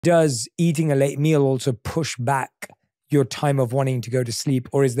Does eating a late meal also push back your time of wanting to go to sleep,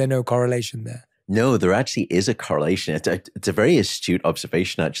 or is there no correlation there? No, there actually is a correlation. It's a very astute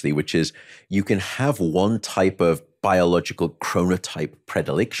observation, actually, which is you can have one type of biological chronotype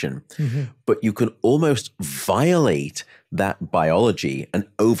predilection, but you can almost violate that biology and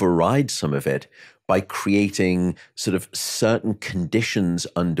override some of it by creating sort of certain conditions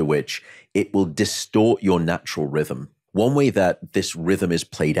under which it will distort your natural rhythm. One way that this rhythm is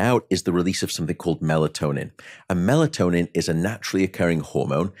played out is the release of something called melatonin. And melatonin is a naturally occurring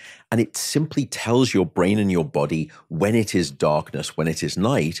hormone, and it simply tells your brain and your body when it is darkness, when it is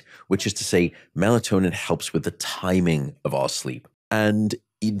night, which is to say, melatonin helps with the timing of our sleep. And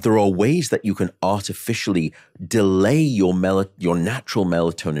there are ways that you can artificially delay your natural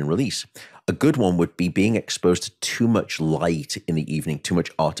melatonin release. A good one would be being exposed to too much light in the evening, too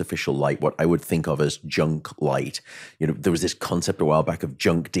much artificial light, what I would think of as junk light. There was this concept a while back of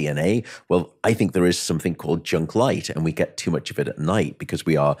junk DNA. Well, I think there is something called junk light, and we get too much of it at night because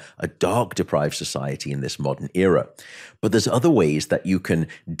we are a dark deprived society in this modern era. But there's other ways that you can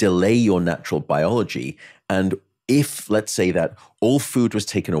delay your natural biology. And if, let's say, that all food was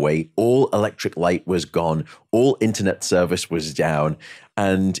taken away, all electric light was gone, all internet service was down,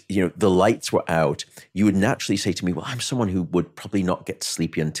 and the lights were out, you would naturally say to me, well, I'm someone who would probably not get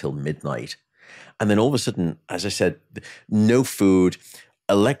sleepy until midnight. And then all of a sudden, as I said, no food,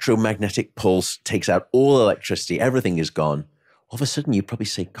 electromagnetic pulse takes out all electricity, everything is gone. All of a sudden, you'd probably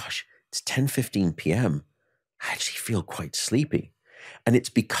say, gosh, it's 10:15 p.m. I actually feel quite sleepy. And it's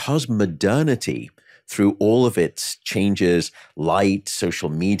because modernity, through all of its changes, light, social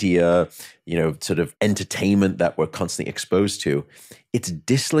media, sort of entertainment that we're constantly exposed to, it's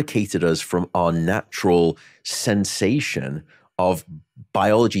dislocated us from our natural sensation of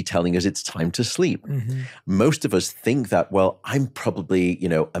biology telling us it's time to sleep. Most of us think that, well, I'm probably,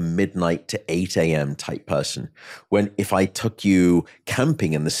 a midnight to 8 a.m. type person. When if I took you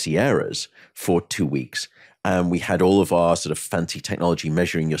camping in the Sierras for 2 weeks, and we had all of our sort of fancy technology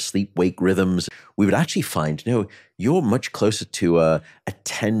measuring your sleep-wake rhythms, we would actually find, you're much closer to a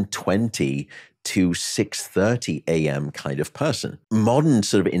 10:20 to 6:30 a.m. kind of person. Modern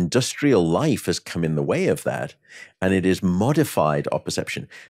sort of industrial life has come in the way of that, and it has modified our perception.